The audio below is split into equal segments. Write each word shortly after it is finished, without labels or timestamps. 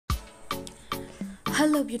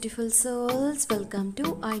Hello beautiful souls, welcome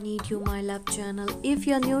to I Need You My Love channel. If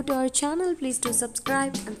you are new to our channel, please do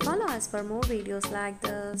subscribe and follow us for more videos like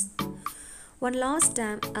this. One last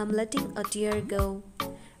time, I'm letting a tear go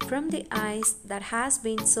from the eyes that has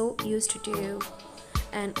been so used to you.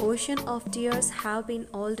 An ocean of tears have been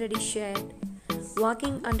already shed,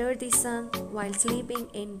 walking under the sun while sleeping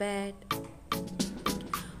in bed.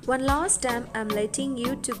 One last time, I'm letting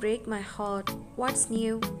you to break my heart. What's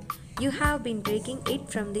new? You have been breaking it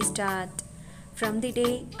from the start. From the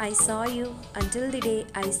day I saw you until the day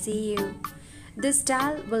I see you. This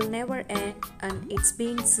tale will never end, and it's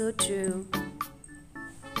been so true.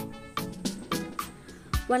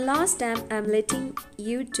 One last time, I'm letting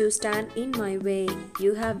you to stand in my way.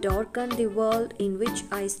 You have darkened the world in which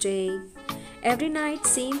I stay. Every night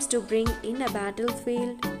seems to bring in a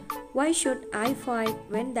battlefield. Why should I fight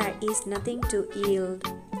when there is nothing to yield?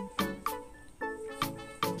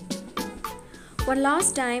 One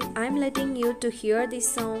last time, I'm letting you to hear this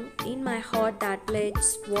song in my heart that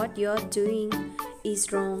lets what you're doing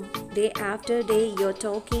is wrong. Day after day, you're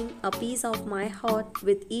talking a piece of my heart.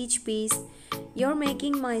 With each piece, you're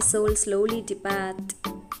making my soul slowly depart.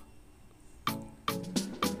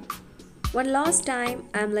 One last time,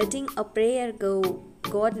 I'm letting a prayer go.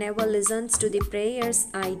 God never listens to the prayers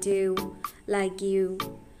I do, like you.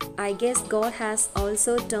 I guess God has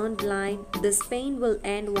also turned blind. This pain will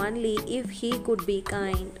end only if He could be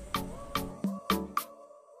kind.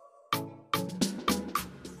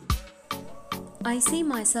 I see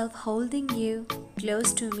myself holding you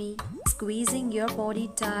close to me, squeezing your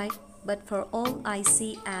body tight. But for all I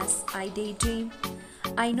see as I daydream,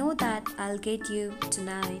 I know that I'll get you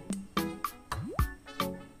tonight.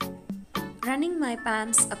 Running my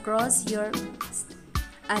palms across your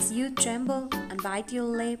as you tremble and bite your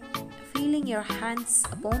lip, feeling your hands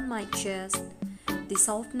upon my chest, the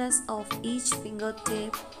softness of each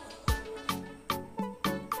fingertip,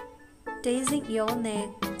 tasting your neck,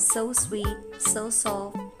 so sweet, so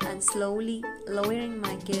soft, and slowly lowering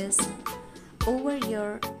my kiss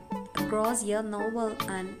across your navel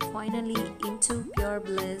and finally into pure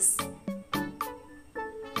bliss.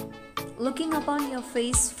 Looking upon your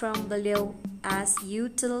face from below as you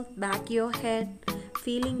tilt back your head,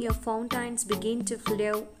 feeling your fountains begin to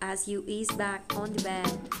flow as you ease back on the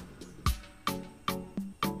bed.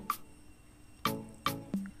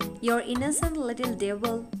 Your innocent little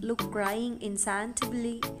devil look crying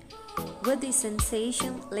insatiably, with the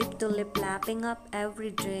sensation lip to lip lapping up every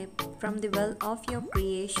drip from the well of your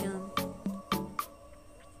creation.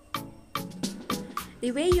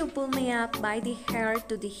 The way you pull me up by the hair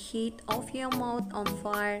to the heat of your mouth on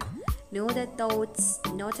fire, no the thoughts,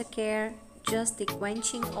 not a care, just the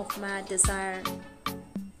quenching of mad desire.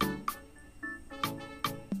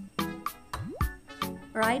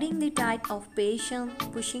 Riding the tide of passion,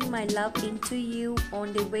 pushing my love into you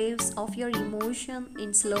on the waves of your emotion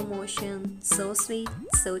in slow motion, so sweet,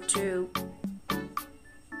 so true.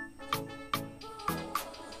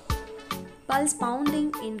 Pulse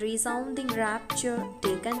pounding in resounding rapture,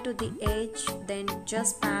 taken to the edge, then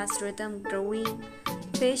just past rhythm growing,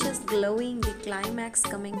 faces glowing, the climax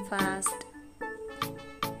coming fast.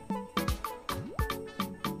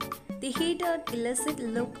 The heated, illicit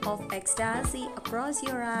look of ecstasy across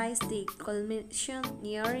your eyes, the culmination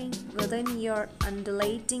nearing within your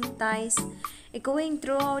undulating thighs, echoing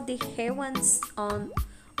throughout the heavens on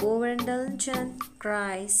overindulgent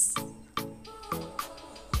cries.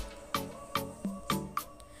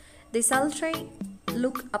 The sultry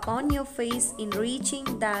look upon your face in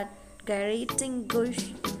reaching that gyrating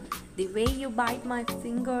gush, the way you bite my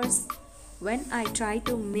fingers when I try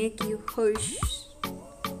to make you hush.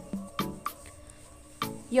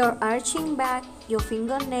 Your arching back, your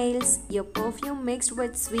fingernails, your perfume mixed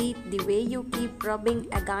with sweet, the way you keep rubbing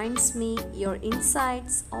against me, your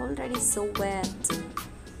insides already so wet.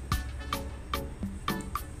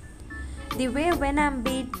 The way when I'm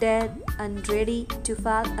beat dead and ready to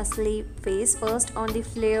fall asleep, face first on the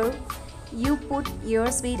floor, you put your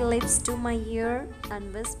sweet lips to my ear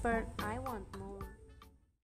and whisper, I want more.